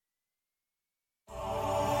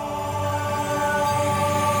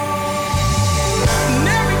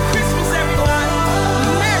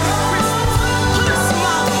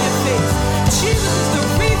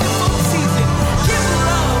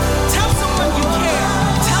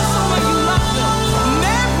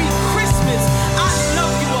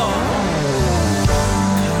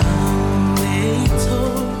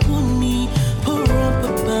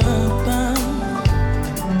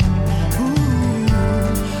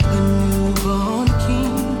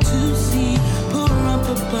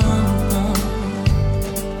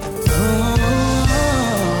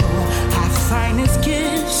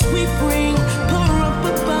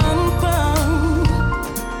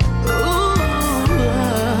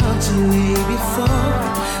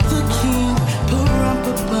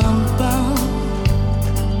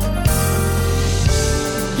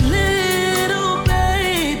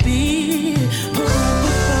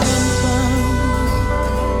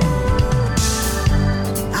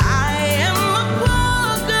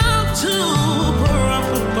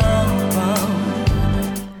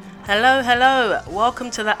Hello, welcome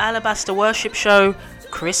to the Alabaster Worship Show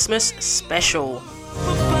Christmas Special.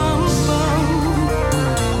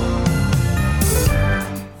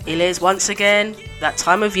 It is once again that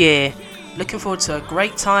time of year. Looking forward to a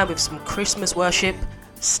great time with some Christmas worship.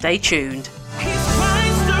 Stay tuned.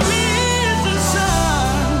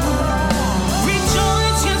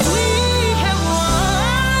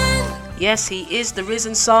 Yes, He is the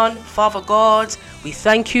risen Son, Father God. We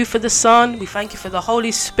thank you for the Son. We thank you for the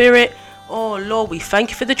Holy Spirit. Oh Lord, we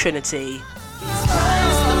thank you for the Trinity.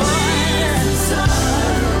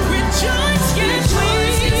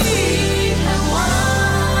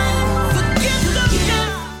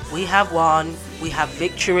 We have won. We have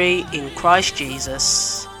victory in Christ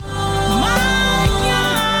Jesus.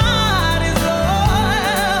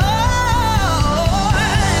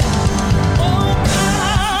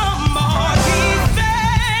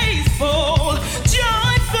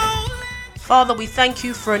 Father, we thank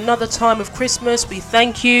you for another time of Christmas. We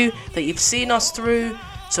thank you that you've seen us through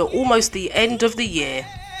to almost the end of the year.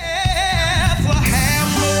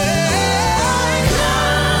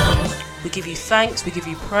 We give you thanks, we give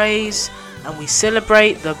you praise, and we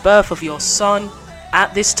celebrate the birth of your Son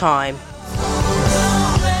at this time.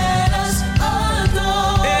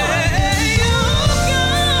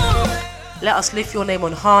 Let us lift your name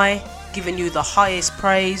on high, giving you the highest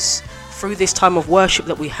praise through this time of worship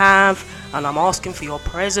that we have, and I'm asking for your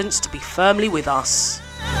presence to be firmly with us.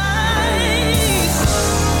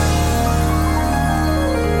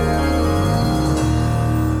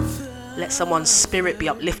 Let someone's spirit be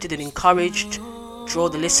uplifted and encouraged. Draw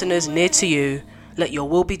the listeners near to you. Let your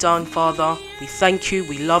will be done, Father. We thank you,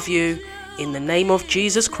 we love you. In the name of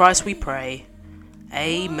Jesus Christ we pray.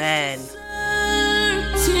 Amen.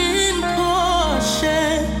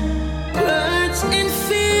 Birds in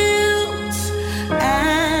fields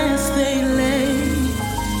as they lay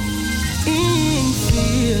in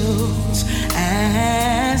fields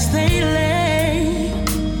as they lay,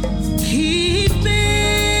 keeping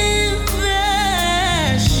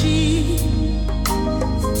their sheep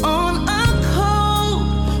on a cold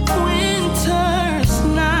winter's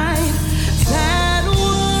night that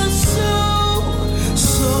was so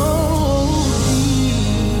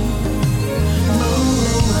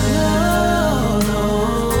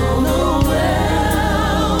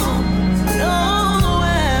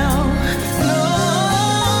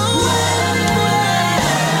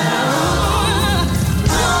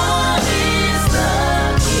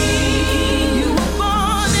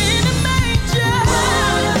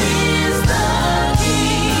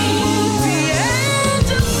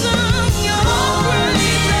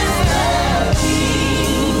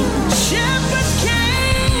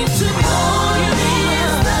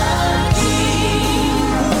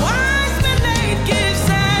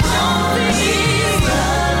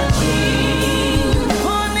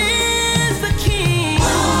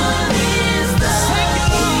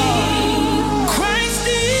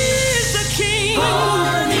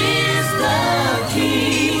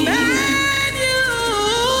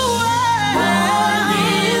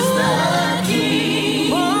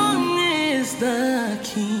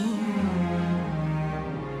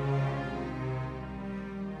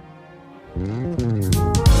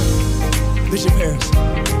Bishop Harris.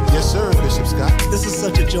 Yes, sir, Bishop Scott. This is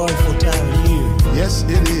such a joyful time of year. Yes,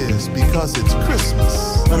 it is, because it's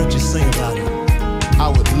Christmas. Why don't you sing about it? I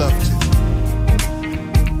would love to.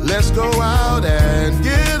 Let's go out and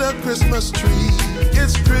get a Christmas tree.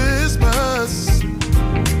 It's Christmas.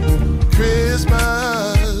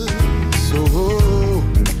 Christmas. So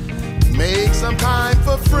make some time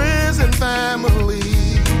for friends and family.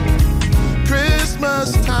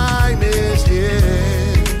 Christmas time is here.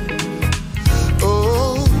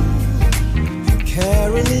 Oh,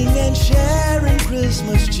 caroling and sharing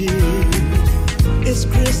Christmas cheer. It's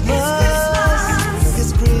Christmas.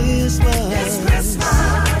 It's Christmas. It's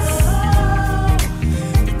Christmas.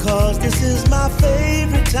 Because this is my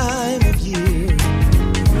favorite time of year.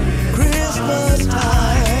 Christmas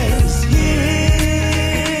time's here.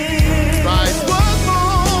 Christ was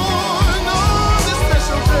born on this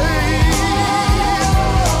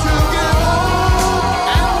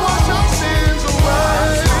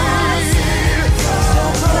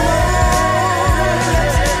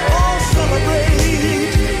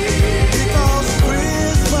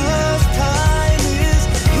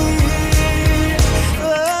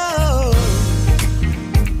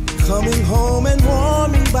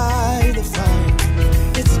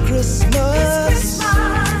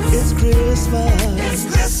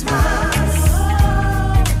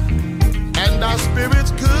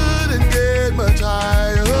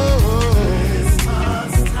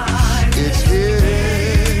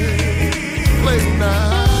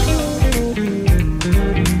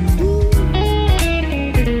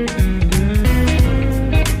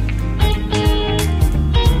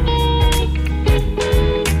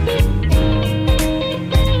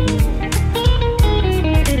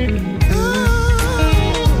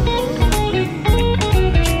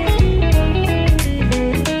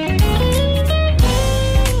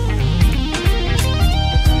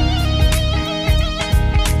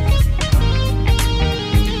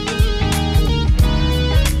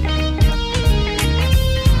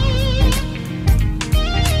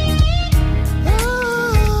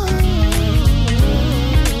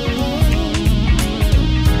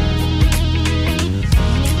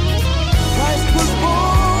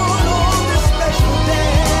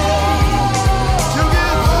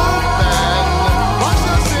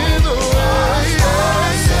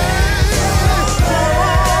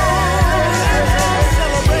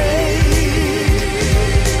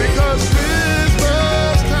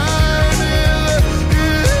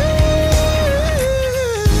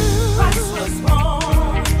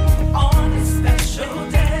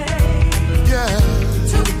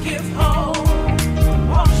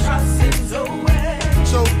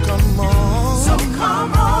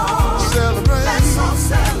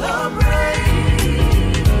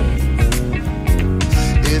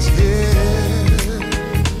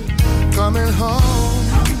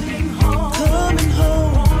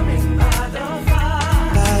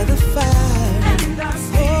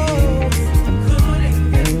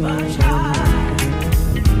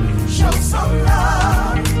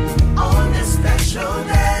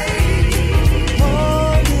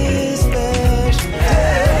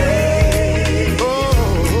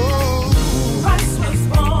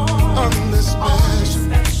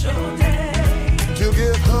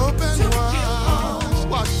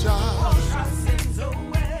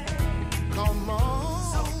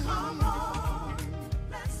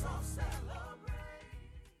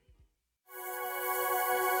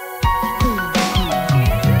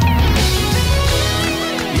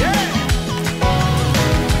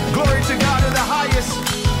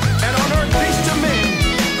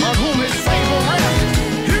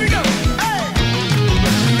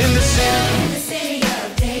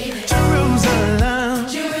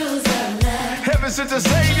sent a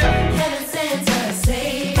Savior. Heaven sent a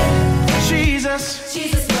Savior. Jesus.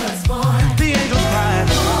 Jesus was born. The angels cried.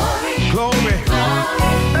 Glory.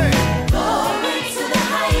 Hey. Glory to the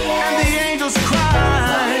highest. And the angels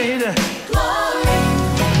cried. Glory.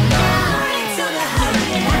 Glory to the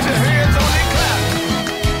highest. Put your hands on and clap.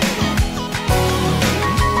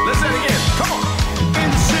 Let's say it again. Come on. In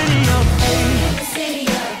the city of In the city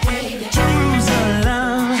of David.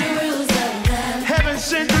 Jerusalem. Jerusalem. Heaven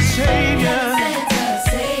sent the Savior. Sent a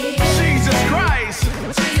Savior. Jesus Christ.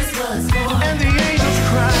 Jesus was born. And the angels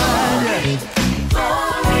cried.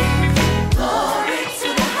 Glory. Glory to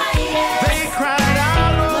the highest. They cried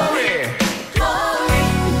out, glory. Glory.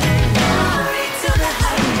 Glory to the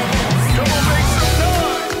highest. Come on, make some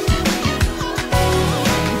noise.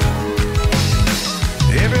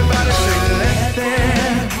 Everybody say, let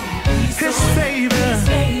there His favor.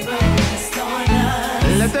 Favor rest on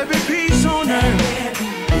us. Let there be peace on earth.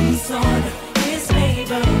 Peace on His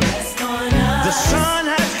favor rest on us. The sun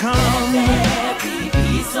has come. There be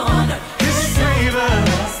peace on His favor.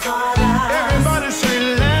 rest on us. Everybody say,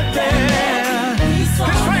 let there Peace on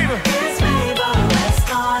His favor. His favor rest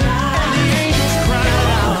on us. The angels cried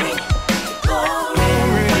out, Glory,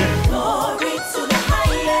 glory. glory to the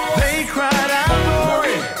highest. They cried out,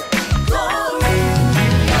 glory. Glory,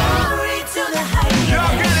 glory to the Y'all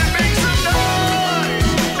highest. gotta make some noise.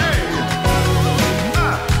 Hey.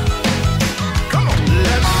 Come on.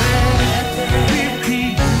 Let there be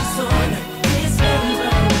peace. Peace on His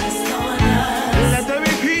favor rest on us. Let there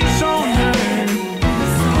be peace on earth.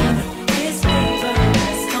 Peace on His favor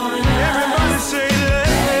rest on us. Everybody say, let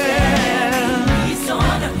there. Peace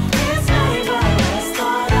on His favor rest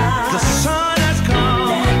on The us. sun has come.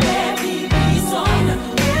 Let there be peace on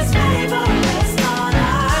His favor rest on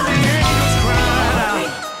us. The angels cried out.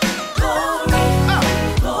 Glory,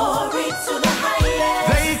 glory to the highest.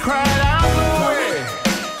 They cried out, glory.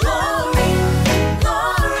 Glory,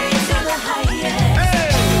 glory to the highest. Hey.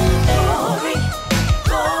 Glory,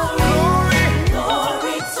 glory, Glory.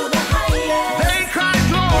 glory to the highest. They cried,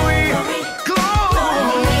 glory.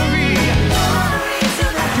 Glory. Glory to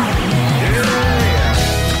the highest. Yeah.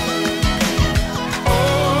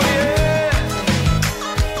 Oh, yeah.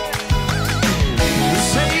 The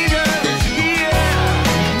Savior is here.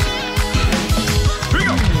 Here we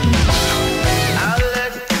go. I'll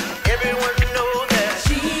let everyone know that.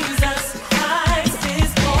 Jesus Christ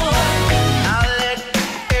is born. I'll let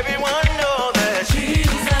everyone know that.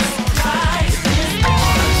 Jesus Christ is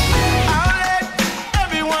born. I'll let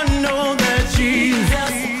everyone know that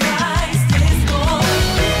Jesus. Jesus Christ is born.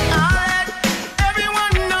 I'll let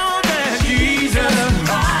everyone know that Jesus.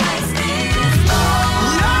 Christ is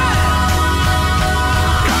born.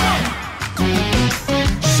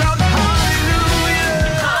 Shout hallelujah.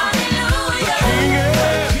 Hallelujah. King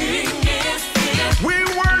is. King is here. We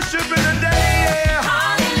worship in the day.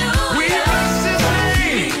 We Hallelujah. bless His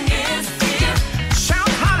name. King is here. Shout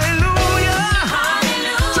hallelujah.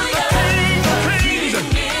 To the Hallelujah. King of Kings.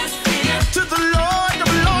 King is here. To the Lord of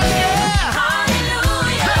Lords. Yeah.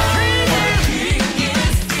 Hallelujah. The King is. King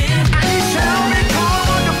is here. And He shall be called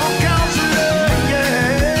Wonderful Counselor.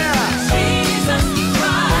 Yeah. Jesus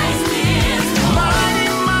Christ is born. Mighty,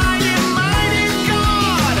 mighty, mighty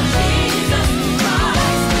God. Jesus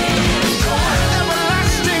Christ is born.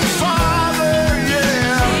 Everlasting Father.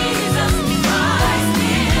 Yeah. Jesus Christ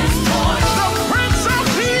is born. The Prince of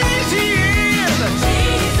Peace. He is.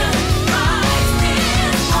 Jesus Christ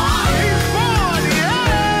is born. He's born.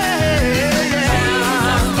 Yeah.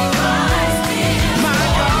 Jesus Christ is My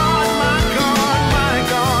God, my God, my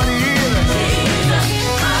God, He is. Jesus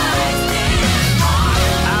Christ is born.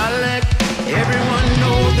 I'll let everyone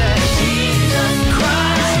know that Jesus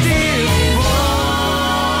Christ is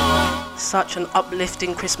born. Such an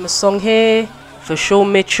uplifting Christmas song here for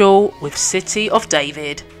Shawn Mitchell with City of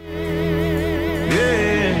David.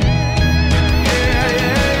 Yeah. Yeah,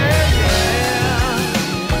 yeah.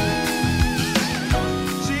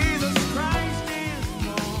 Jesus Christ is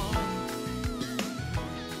born.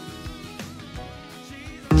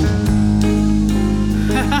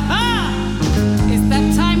 It's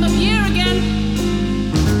that time of year again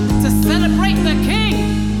to celebrate the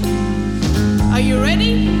King. Are you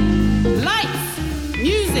ready? Lights,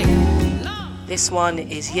 music, love. This one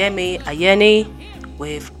is Yemi Ayeni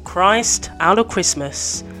with Christ Out of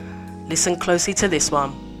Christmas. Listen closely to this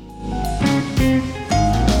one.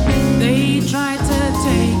 They tried to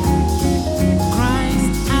take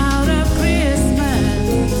Christ out of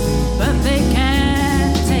Christmas, but they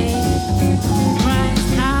can't take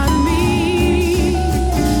Christ out of me.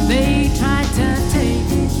 They tried to take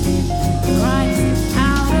Christ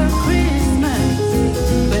out of Christmas,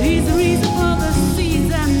 but He's the reason for the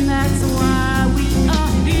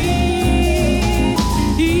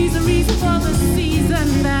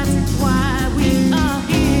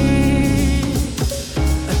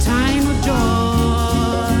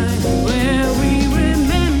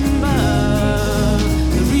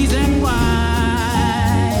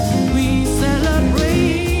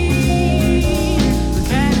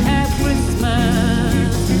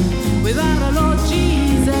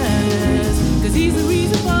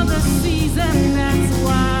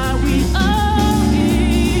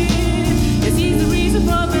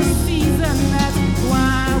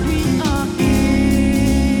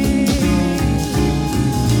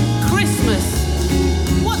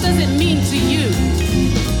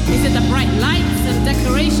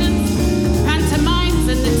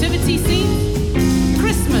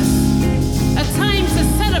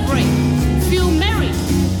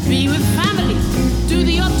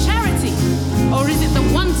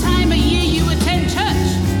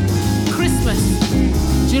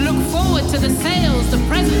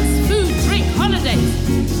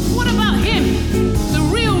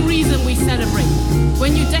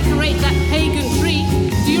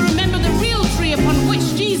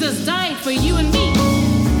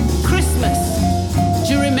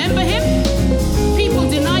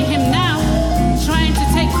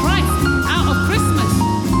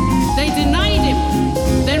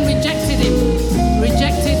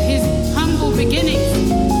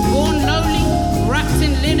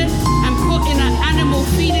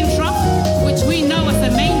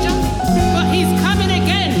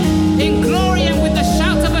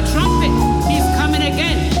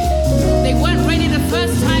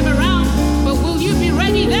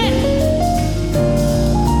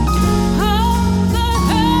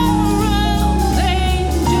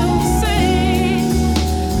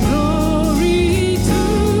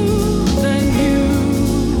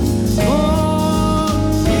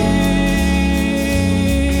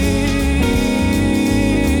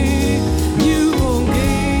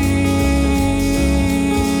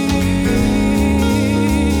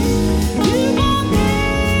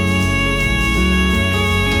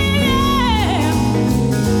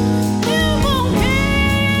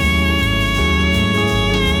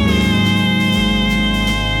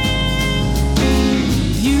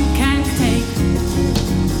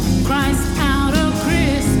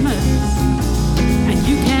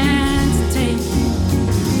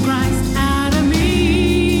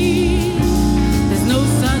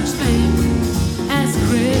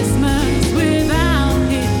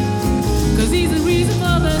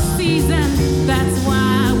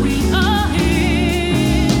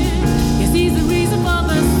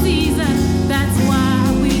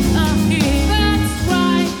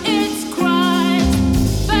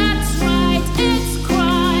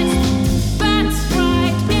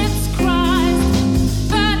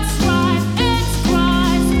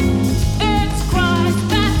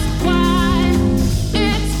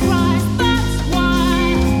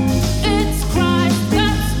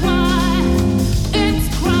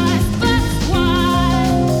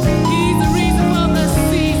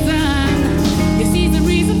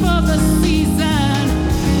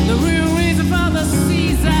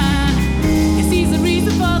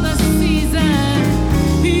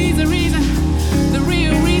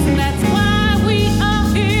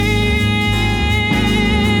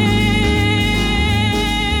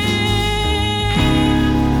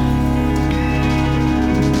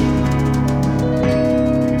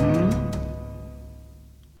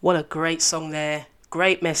What a great song there.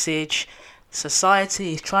 Great message.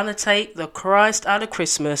 Society is trying to take the Christ out of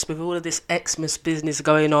Christmas with all of this Xmas business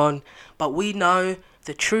going on. But we know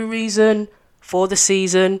the true reason for the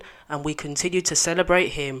season, and we continue to celebrate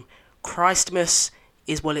him. Christmas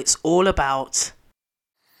is what it's all about.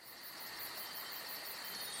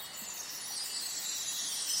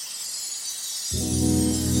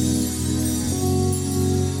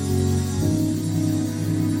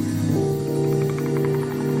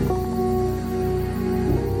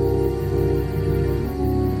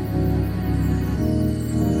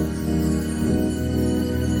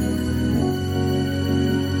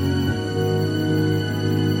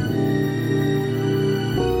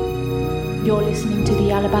 You're listening to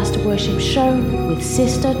the Alabaster Worship Show with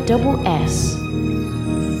Sister Double S.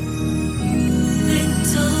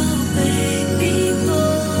 Little baby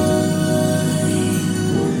boy,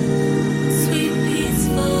 sweet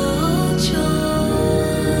peaceful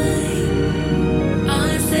joy,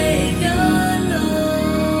 our Savior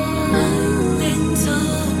Lord.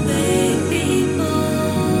 Little baby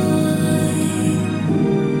boy,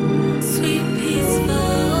 sweet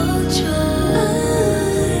peaceful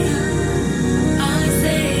joy, our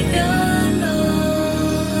Savior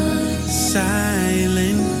Lord.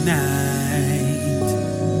 Silent night,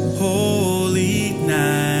 holy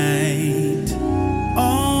night,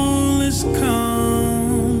 all is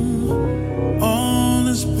calm, all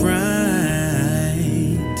is bright,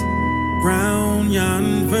 round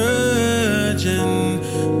yon virgin,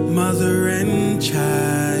 mother and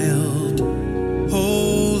child,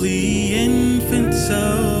 holy infant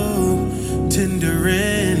so tender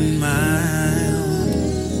and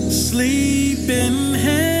mild, sleep in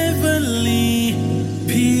heavenly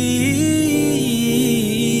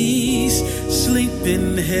peace, sleep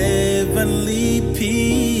in heavenly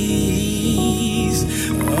peace.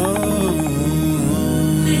 Oh,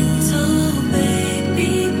 Little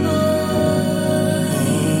baby boy,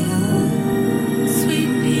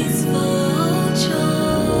 sweet peaceful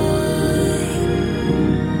joy,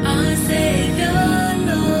 our Savior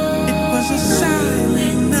Lord. it was a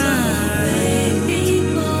silent night, Baby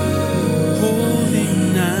boy, holy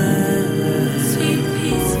night. sweet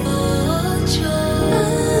peaceful joy,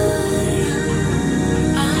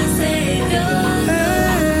 our Savior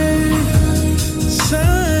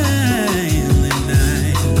Silent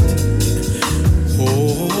night,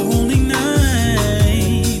 holy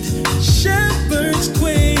night, shepherds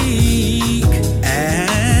quake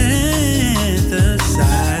at the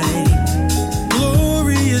sight,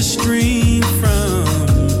 glorious stream from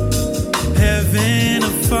heaven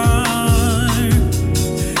afar,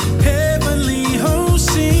 heavenly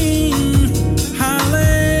hosts sing,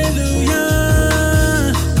 hallelujah.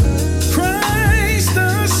 Christ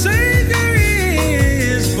the Savior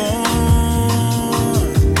is born.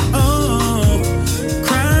 Oh,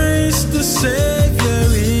 Christ the Savior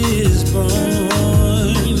is born.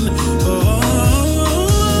 Oh,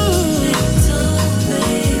 Little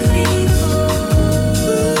baby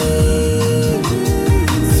boy,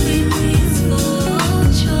 sweet peaceful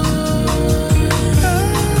joy,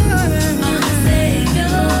 our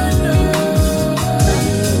Savior Lord.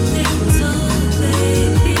 Little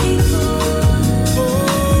baby boy,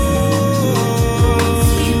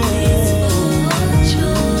 sweet peaceful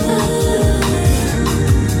joy,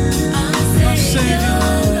 our Savior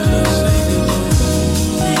Lord.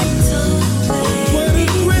 Little what a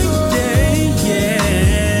baby great day, yeah.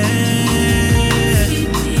 sweet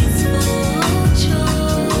peaceful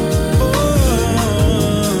joy,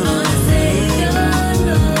 our Savior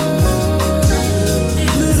Lord.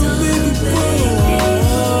 Little baby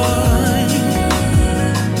boy,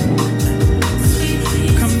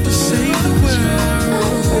 come to save the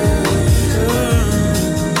world.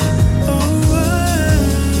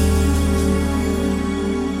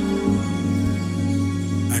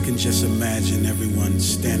 I can just imagine everyone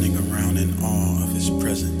standing around in awe of his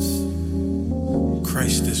presence.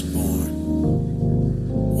 Christ is born.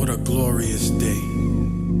 What a glorious day.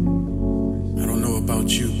 I don't know about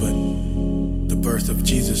you, but the birth of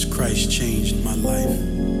Jesus Christ changed my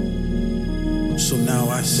life. So now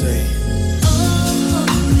I say,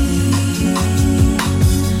 holy,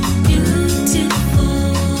 beautiful.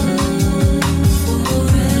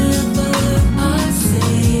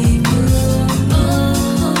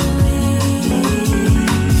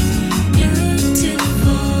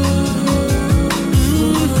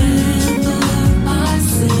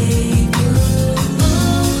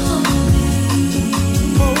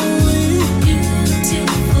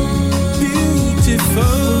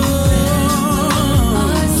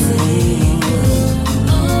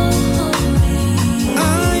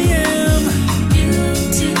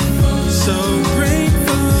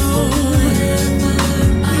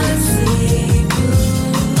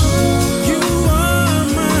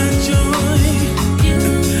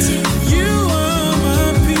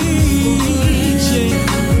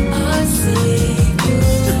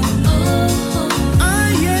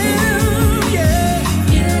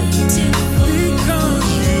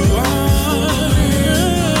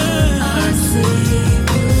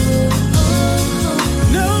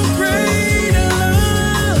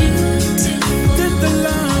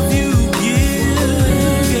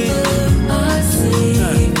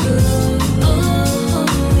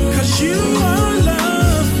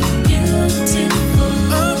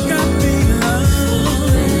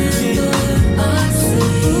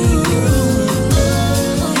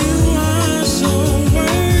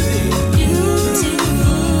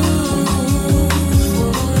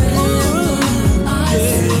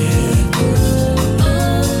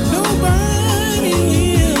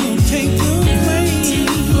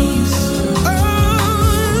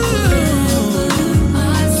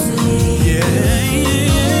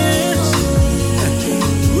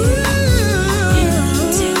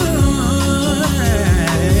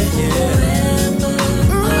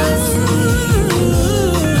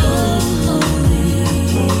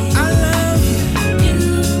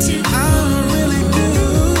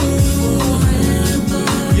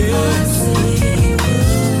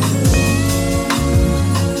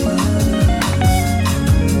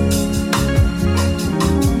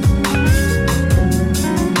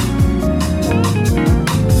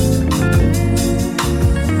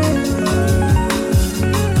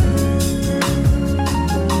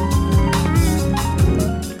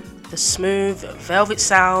 smooth velvet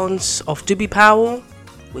sounds of Doobie Powell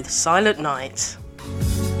with Silent Night.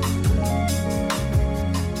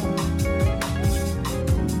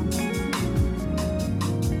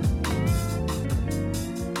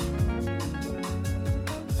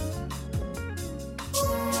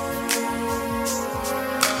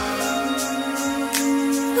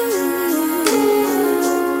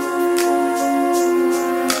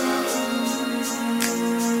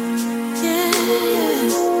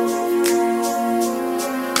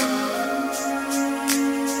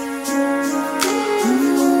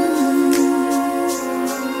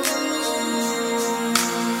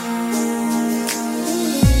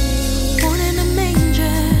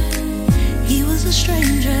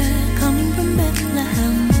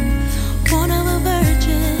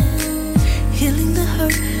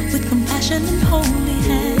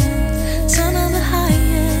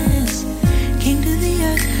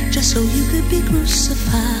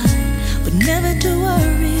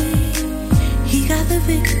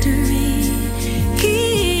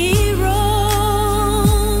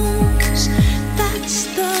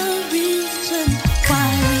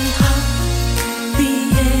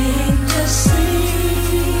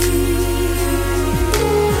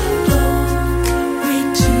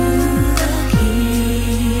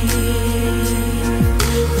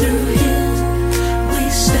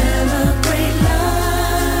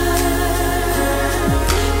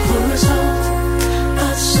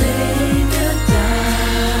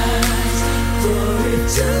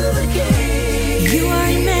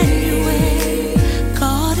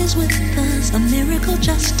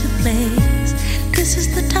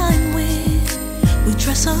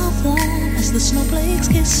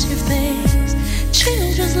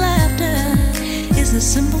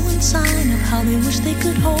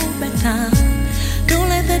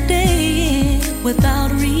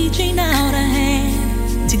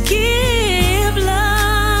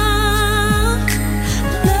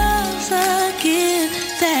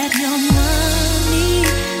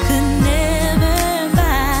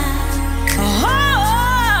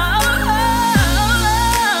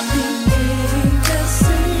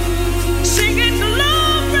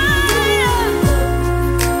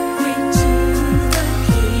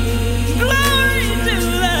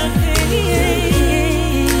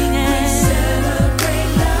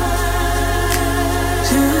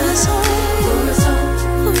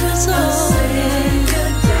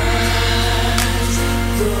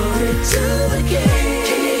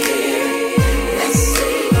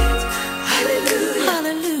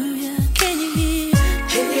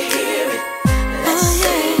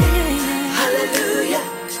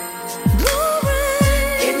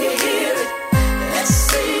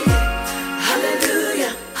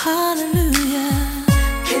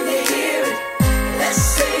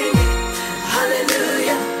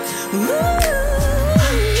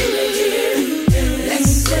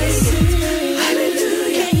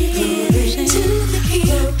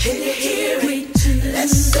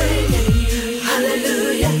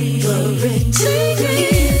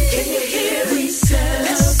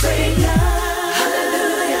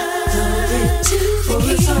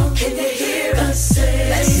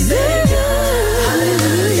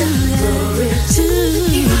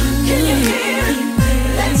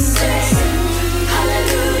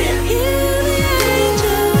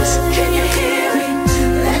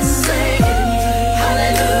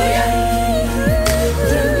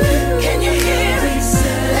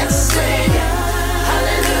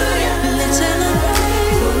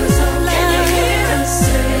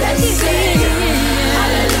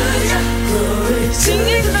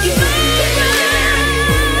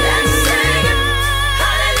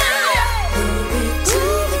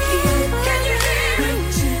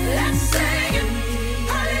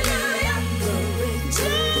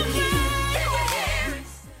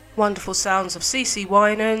 Wonderful sounds of CeCe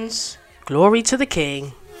Winans, Glory to the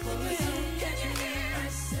King.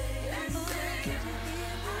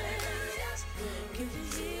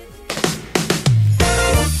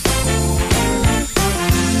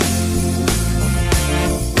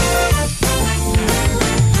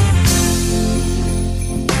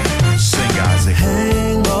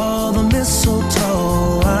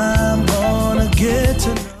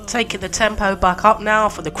 Taking the tempo back up now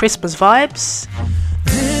for the Christmas vibes.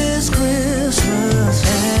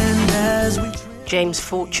 James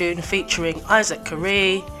Fortune featuring Isaac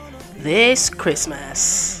Curry, This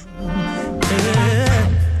Christmas.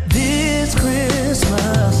 This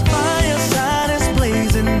Christmas, fireside is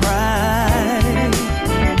blazing bright.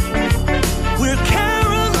 We're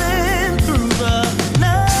caroling through the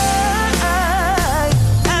night,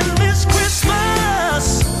 and this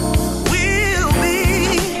Christmas will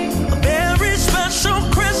be a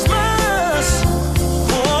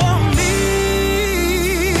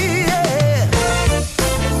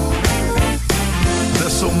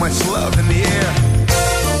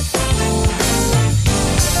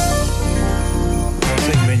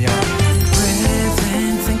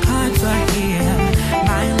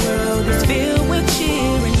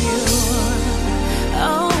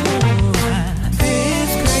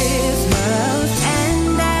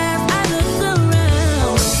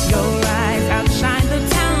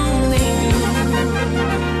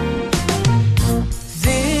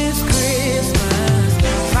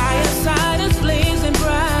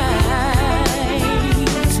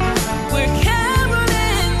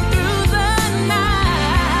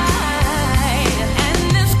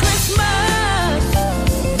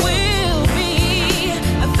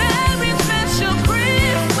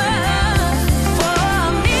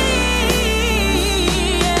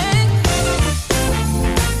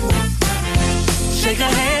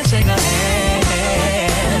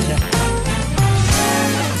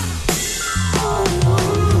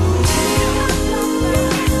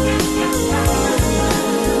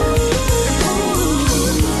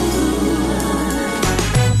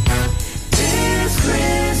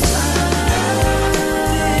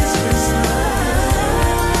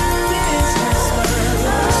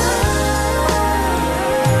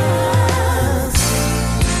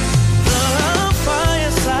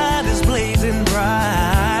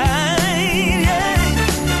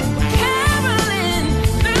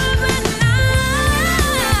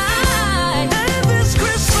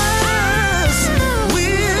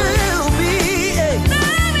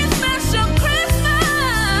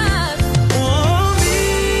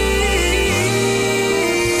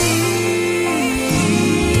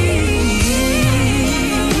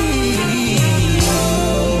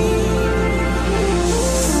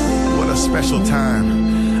special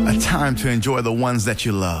time, a time to enjoy the ones that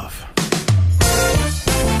you love.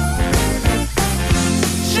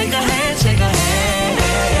 Shake a hand, shake a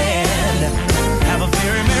hand. Have a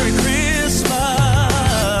very Merry Christmas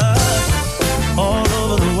all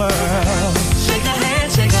over the world. Shake a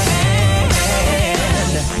hand, shake a hand.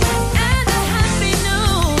 And a happy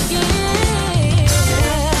new year.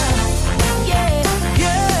 Yeah,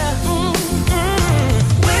 Yeah.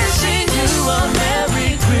 Wishing you a Merry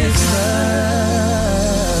Christmas.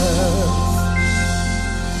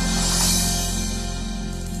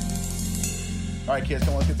 All right, kids,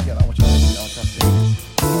 come on, get together. I want y'all to sing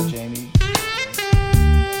this. Come on, Jamie.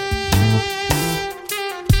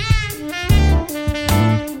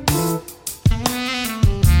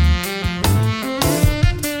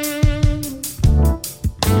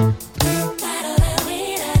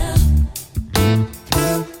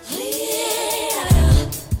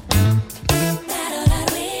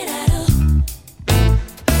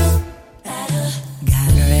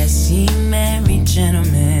 God rest ye merry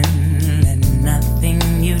gentlemen, let nothing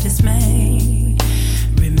you dismay.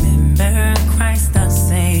 Remember Christ our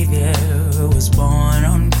Savior was born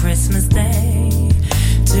on Christmas Day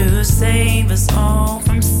to save us all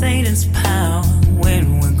from Satan's power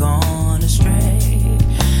when we're gone astray.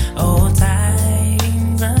 Oh,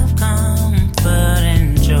 tidings of comfort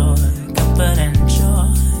and joy, comfort and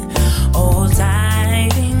joy. Oh,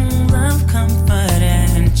 tidings of comfort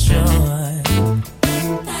and joy.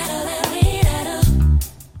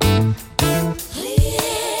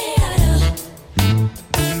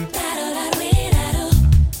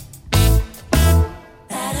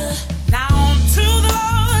 Now unto the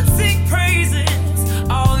Lord sing praises,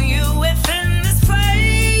 all you within this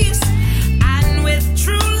place.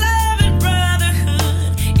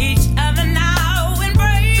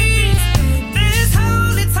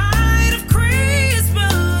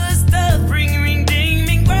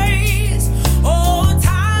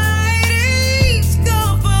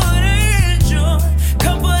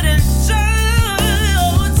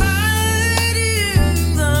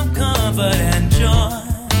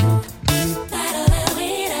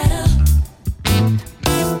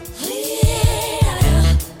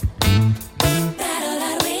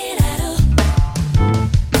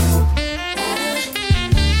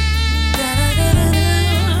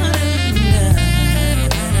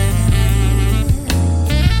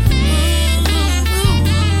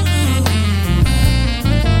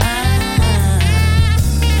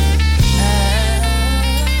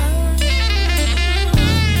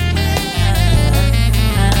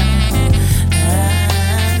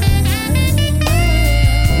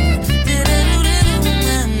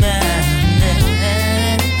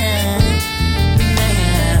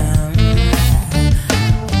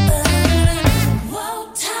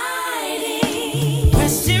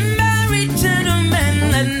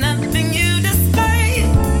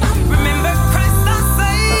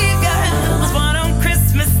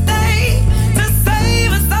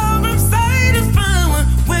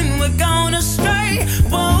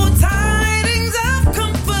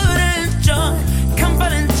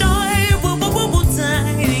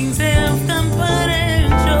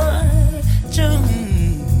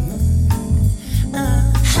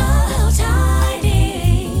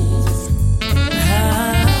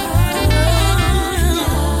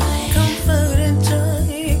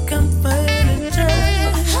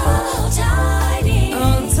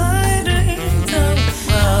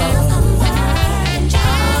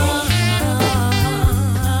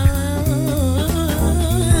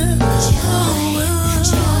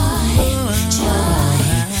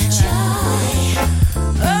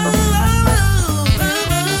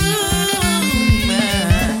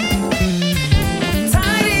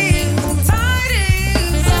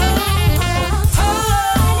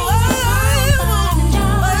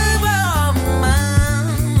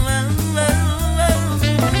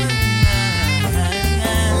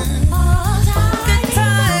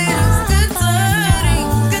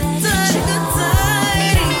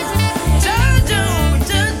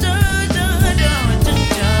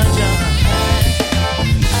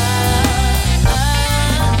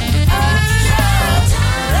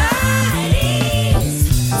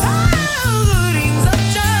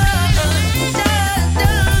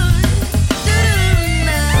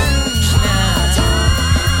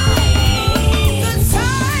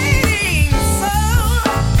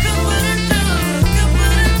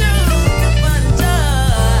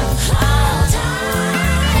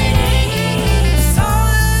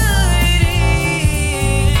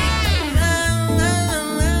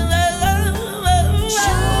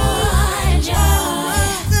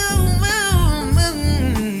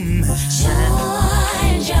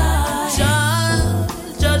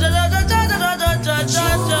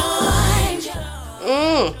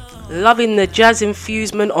 Loving the jazz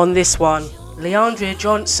infusement on this one. Leandria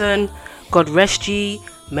Johnson, God rest ye,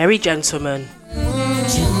 merry gentlemen.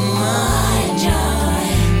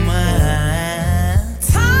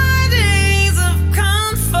 Tidings of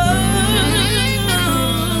comfort and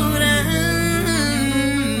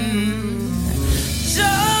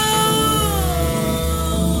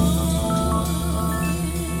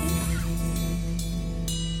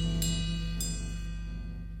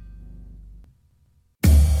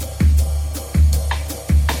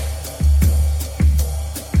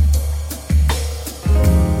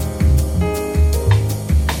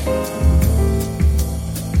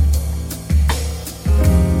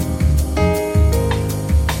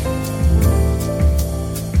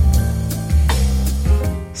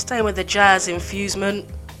Staying with the jazz infusement,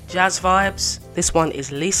 jazz vibes, this one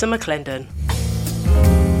is Lisa McClendon.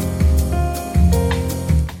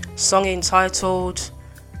 Song entitled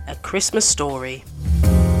A Christmas Story.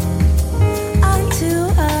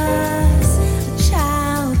 Unto us a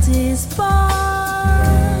child is born,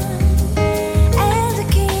 and a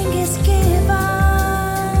king is given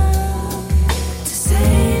to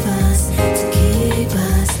save us, to keep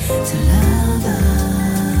us, to love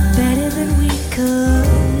us better than we could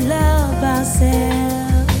love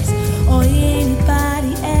ourselves or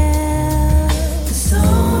anybody else. The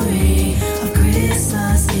story of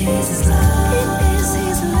Christmas is His love. It is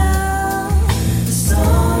His love. The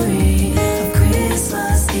story of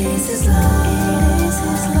Christmas is His love. It is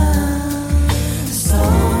His love.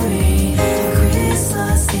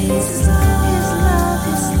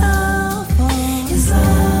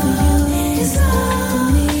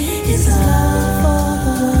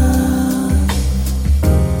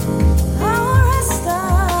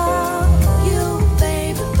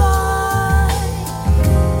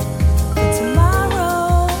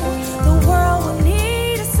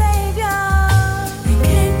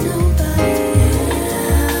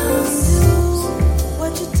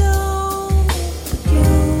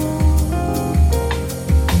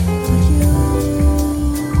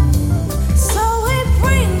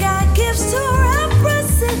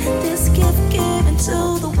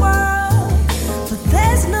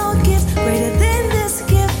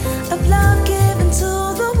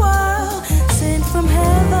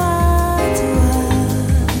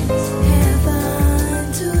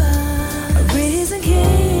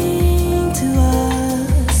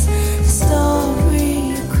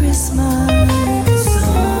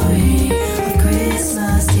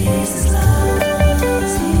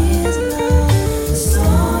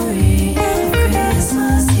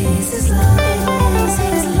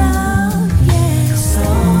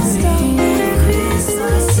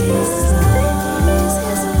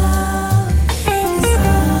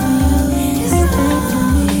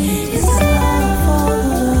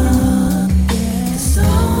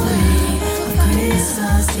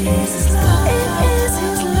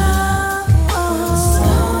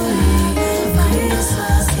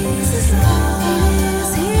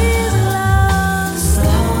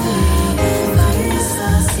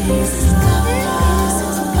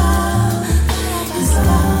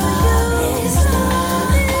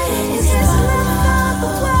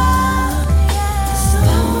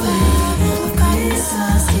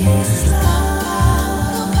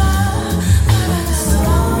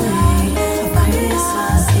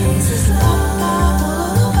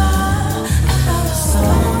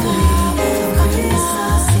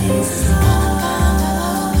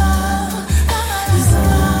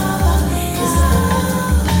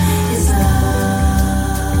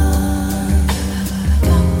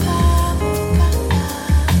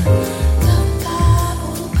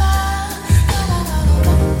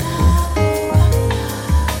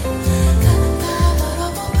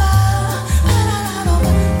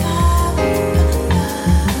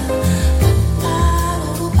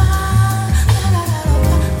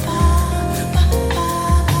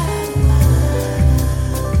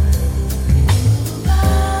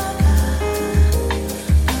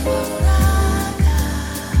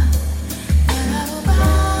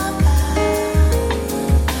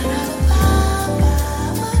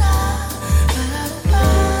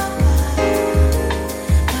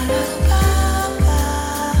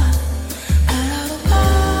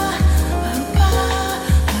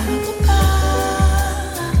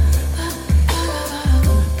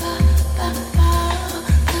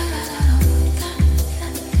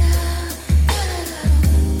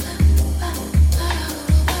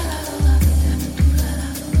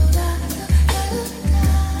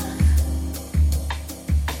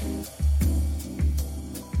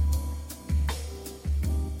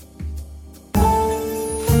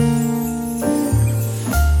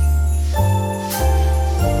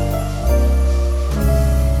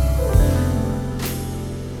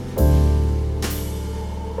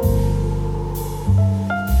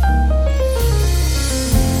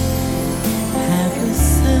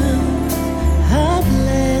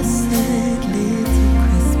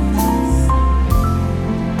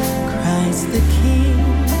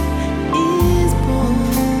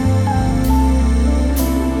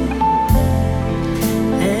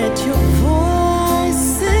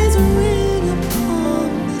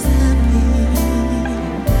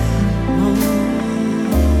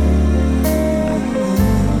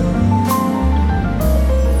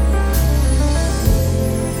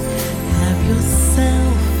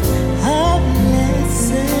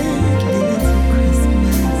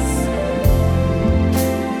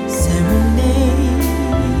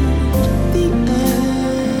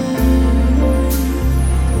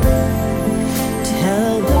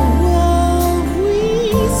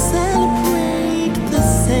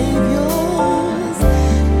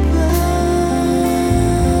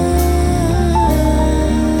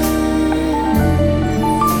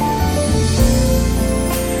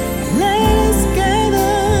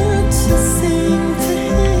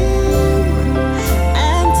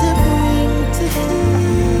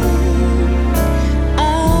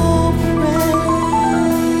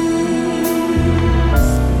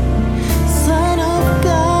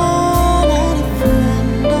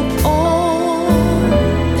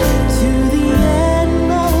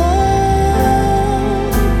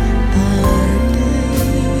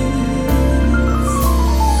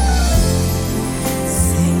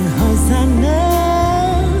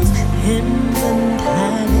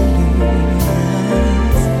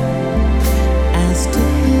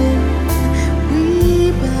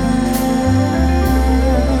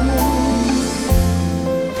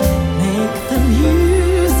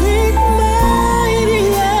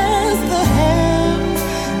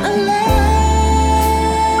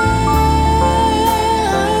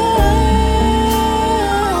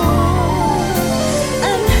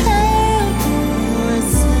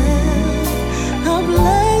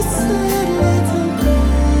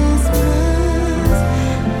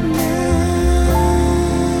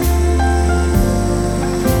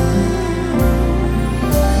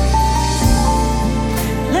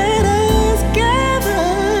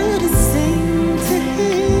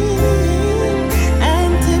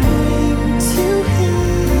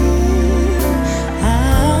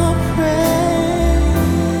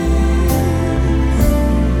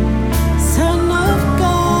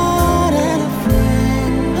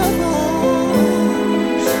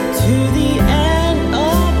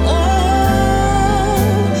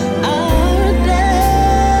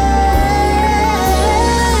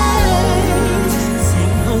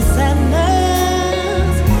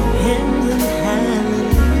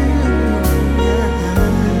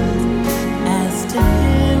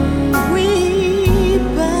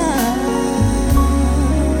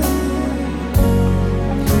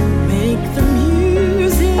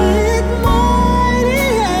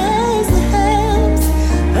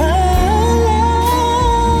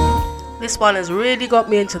 one has really got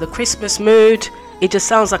me into the Christmas mood. It just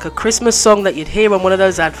sounds like a Christmas song that you'd hear on one of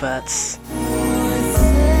those adverts.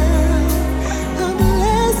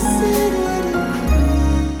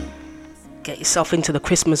 Get yourself into the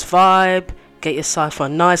Christmas vibe. Get yourself a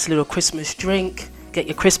nice little Christmas drink. Get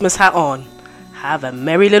your Christmas hat on. Have a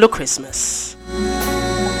merry little Christmas.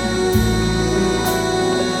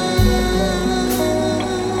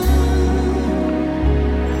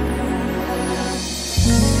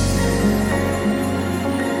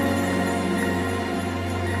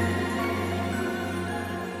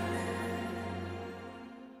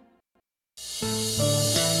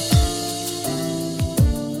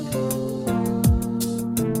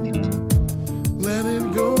 Let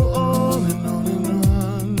it go on and on and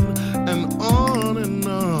on and on and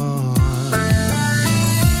on.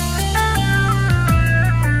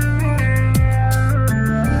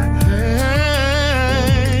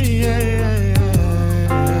 Hey, yeah, yeah.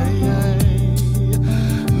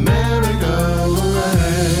 Never go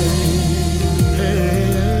away. Hey,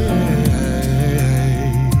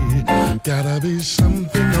 gotta be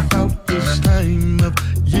something about this time of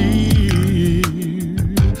year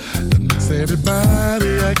that makes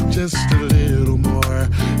everybody act just a little more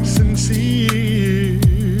sincere.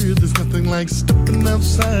 There's nothing like stepping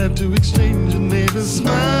outside to exchange a neighbor's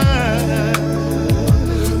smile,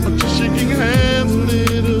 or just shaking hands a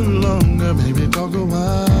little longer, maybe talk a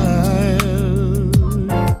while.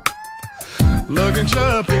 Lugging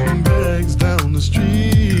shopping bags down the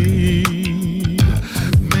street,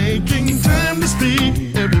 making time to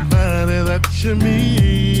speak everybody that you meet.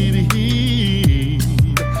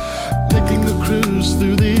 Making the cruise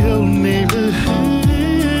through the old neighborhood,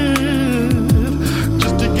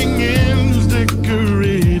 just taking in who's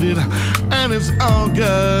decorated, and it's all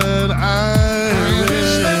good. I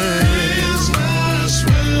wish that Christmas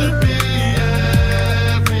would be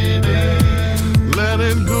every day. Let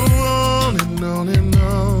it go on and on and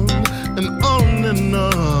on and on and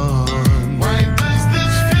on. Why does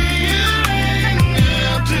this feeling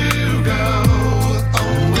have to go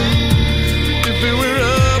away? If it were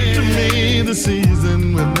up to me, the season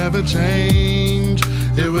would never change.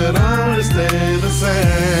 It would always stay the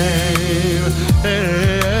same.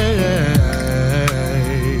 Hey,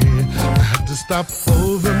 I had to stop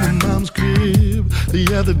over my mom's crib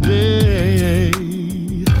the other day,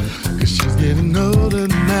 'cause she's getting older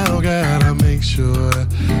now. Gotta make sure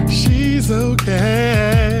she's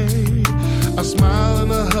okay. A smile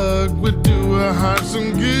and a hug would do her heart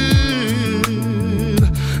some good.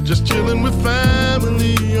 Just chilling with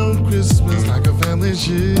family on Christmas like a family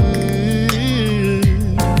should.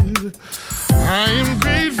 I am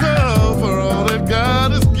grateful for all that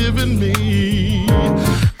God has given me.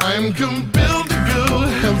 I am compelled to go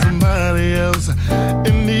help somebody else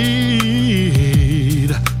in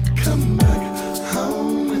need. Come back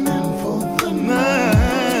home and then for the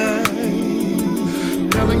night,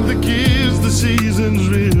 telling the kids the season's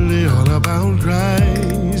really all about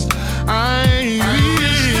Christ. I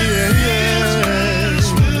wish that Christmas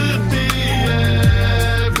would be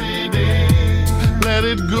every day. Let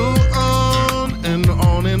it go on and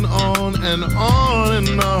on and on and on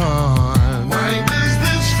and on. Why does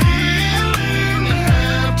this feeling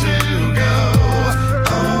have to go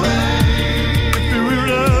away? If it were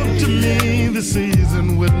up to me, the season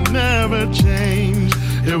would never change.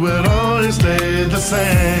 It would always stay the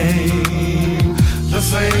same, the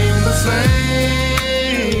same, the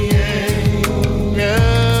same.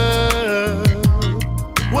 Yeah.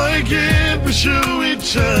 Why can't we show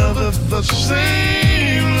each other the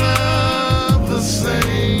same love, the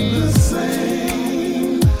same, the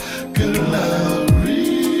same good love,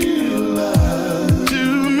 real love? To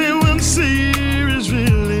me, once a year is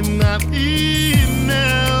really not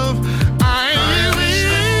enough. I wish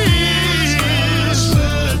this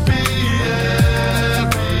would be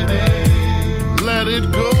every day. Let it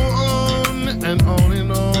go on and on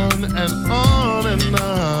and on and on and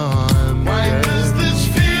on. Why does this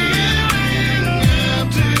feeling have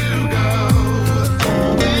to go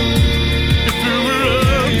away? If it were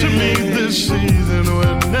up to me, this season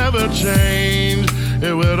would never change.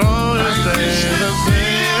 It would always stay the same.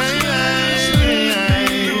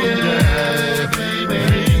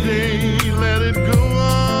 Every day, let it go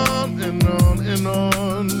on and on and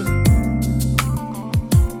on.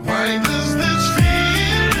 Why does this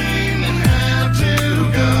feeling have to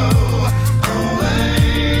go away?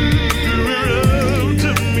 If it were up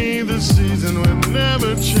to me, the season would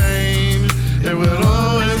never change. It would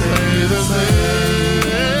always stay the same.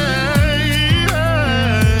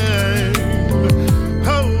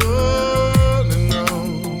 Oh, oh,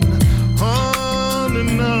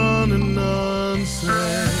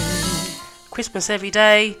 Christmas every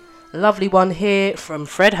day. Lovely one here from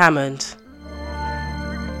Fred Hammond.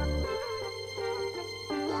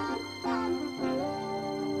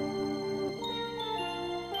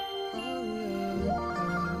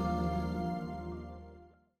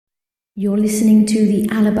 You're listening to the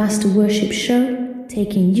Alabaster Worship Show,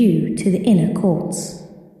 taking you to the inner courts.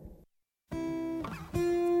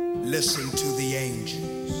 Listen to the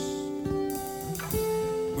angels,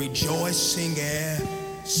 rejoicing e'er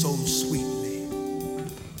so sweetly,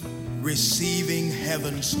 receiving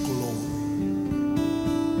heaven's glory,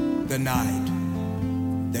 the night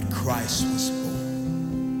that Christ was born.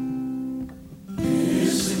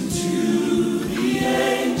 Listen to the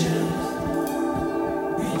angels,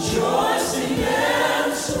 rejoicing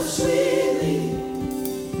ever so sweetly,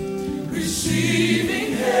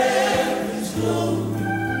 receiving heaven's glory.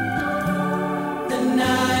 The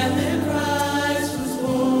night that Christ was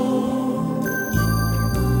born.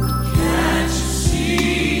 Can't you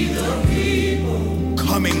see the people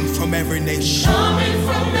Coming from every nation, coming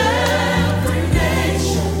from every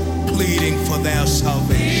nation, pleading for their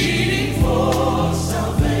salvation, pleading for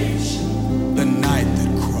salvation? the night that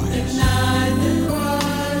The Christ. night that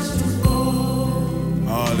Christ was born.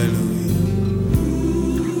 Hallelujah.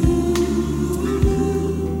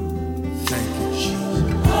 Thank you, Jesus.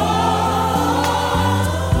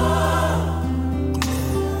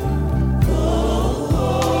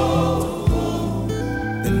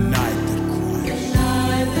 The night that Christ.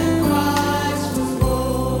 Night that Christ was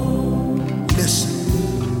born. Listen,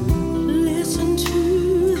 Listen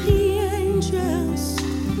to the angels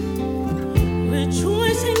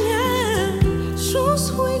rejoicing and so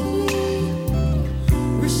sweetly,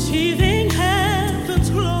 receiving heaven's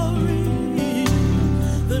glory.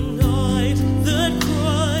 The night that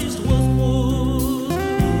Christ was born.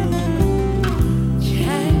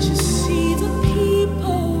 Can't you see the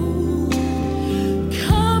people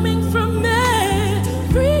coming from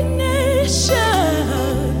every nation,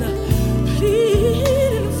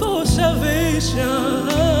 pleading for salvation?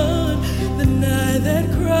 The night that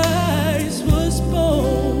Christ was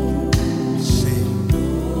born. sing.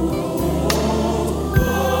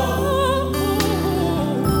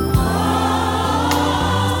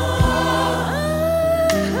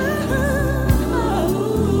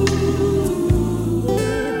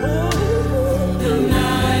 The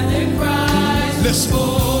night that Christ Listen.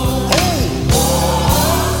 was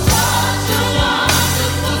such a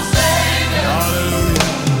wonderful Savior Hallelujah.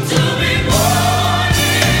 to be born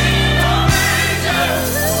in a manger,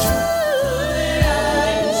 that I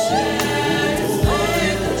could share His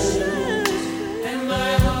flavor, and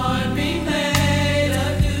my heart be made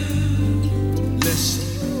anew. Listen.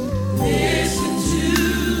 Listen to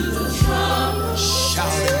the trumpet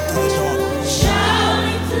Shouting through the darkness,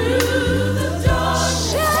 shouting through the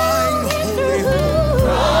darkness, crying, holy, holy.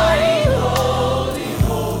 crying, holy,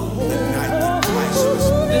 holy. The night that Christ was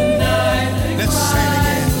born. The night that Let's say it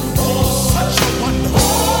again. Oh, such a wonder.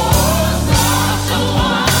 such a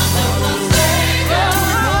wonderful Savior to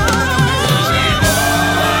be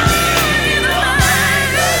born in a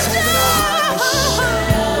manger,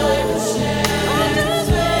 I could share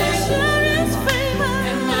His flavor,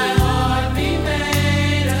 and my heart be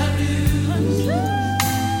made anew.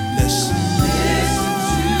 Listen. Listen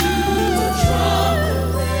to the trumpet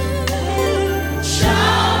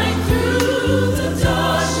shouting through the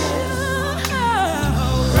darkness,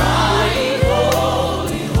 crying,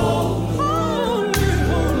 holy, holy,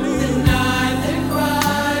 the night that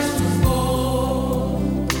Christ was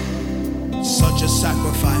born. Such a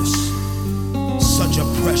sacrifice, such a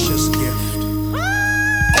precious gift.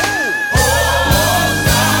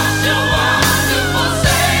 Such a wonderful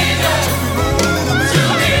Savior to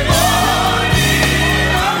be born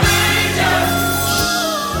in a manger,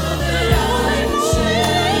 that I could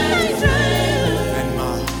share His flavor, And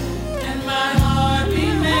my and my heart be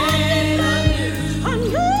made anew.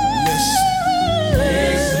 listen.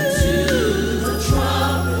 Listen to the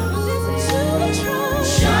trumpet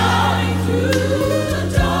shouting through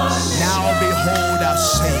the darkness. Now behold our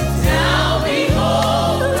Savior. Now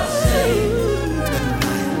behold our Savior, The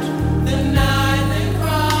night. the night that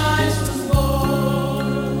Christ was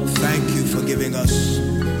born. Thank you for giving us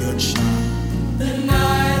your child. The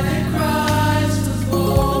night that Christ was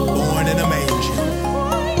born. Born in a manger,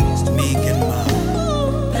 meek and mild,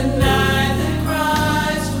 The night that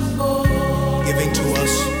Christ was born. giving to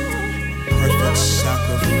us perfect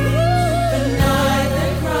sacrifice. The night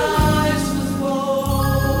that Christ was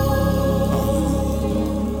born.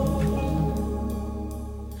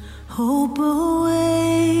 Hope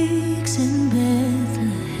awakes in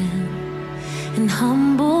Bethlehem, in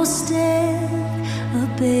humble stead a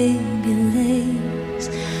baby lay.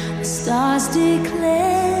 stars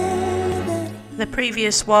declare that The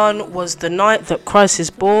previous one was The Night That Christ Is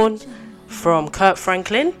Born from Kurt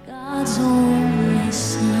Franklin. God's only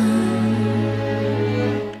Son.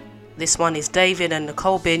 This one is David and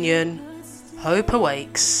Nicole Binion, Hope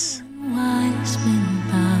Awakes. Wise men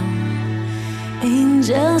bow,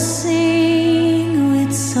 angels sing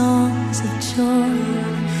with songs of joy.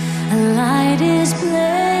 A light is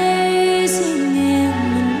blazing in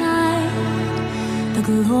the night, the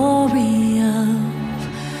glory of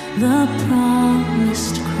the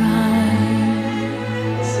promised Christ.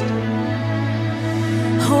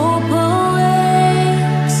 Hope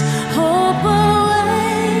awakes, hope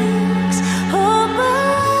awakes, hope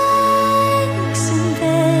awakes in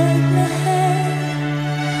Bethlehem.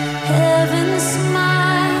 Heaven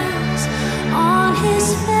smiles on his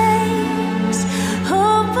face.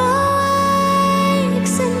 Hope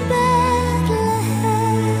awakes in Bethlehem.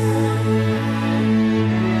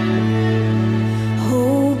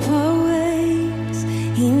 Hope awakes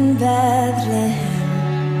in Bethlehem.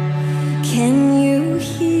 Can you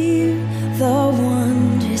hear the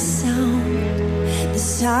wondrous sound? The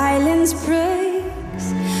silence breaks,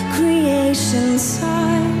 creation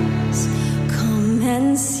sighs. Come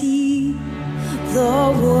and see the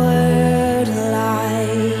word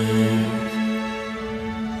alive.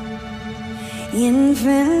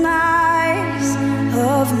 Infant eyes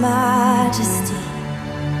of majesty,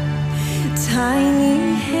 tiny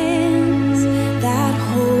hands that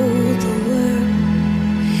hold the word.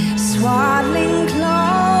 Swaddling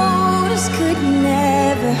clothes could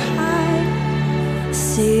never hide.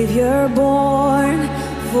 Savior born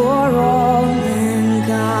for all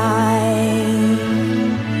mankind.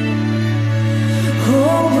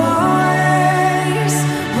 Hope awakes,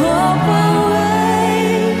 hope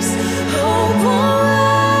awakes, hope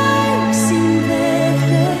awakes in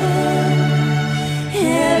Bethlehem.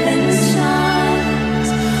 Heaven shines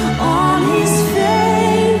on his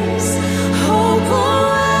face. Hope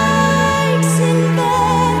awakes in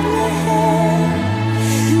Bethlehem.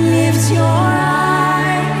 Lift your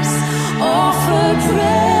eyes, offer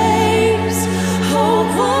praise.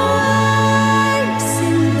 Hope awakes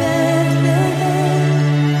in Bethlehem.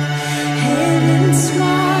 Heaven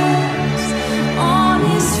smiles on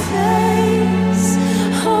his face.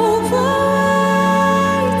 Hope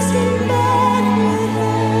awakes in Bethlehem.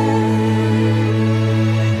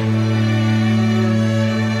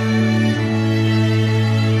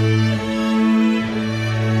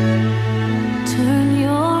 Turn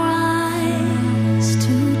your eyes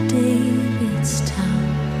to David's town.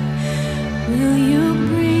 Will you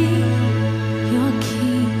bring your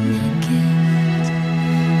king a gift?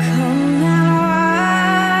 Come and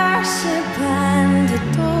worship and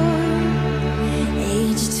adore,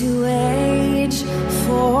 age to age,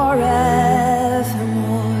 forevermore.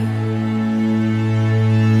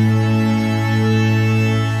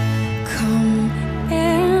 Come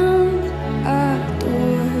and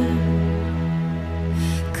adore.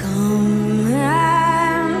 Come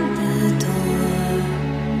and adore.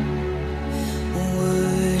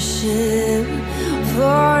 Worship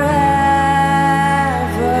forever.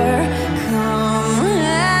 Come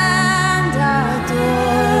and adore.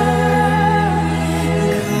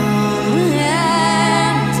 Come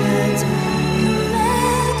and adore.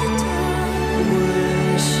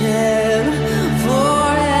 Worship forever.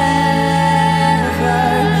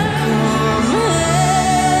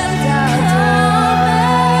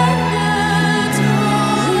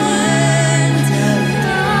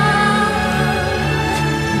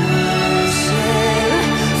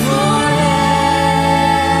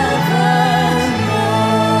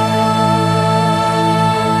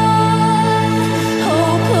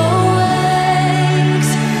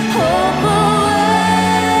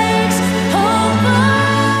 Come and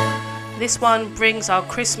This one brings our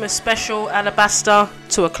Christmas special Alabaster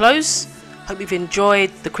to a close. Hope you've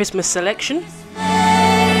enjoyed the Christmas selection.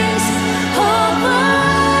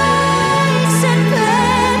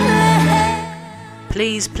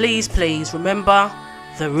 Please, please, please remember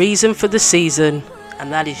the reason for the season,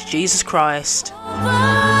 and that is Jesus Christ.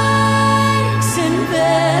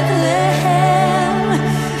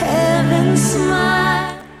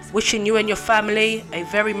 Wishing you and your family a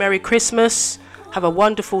very Merry Christmas. Have a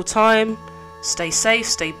wonderful time. Stay safe,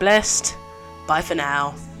 stay blessed. Bye for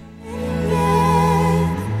now.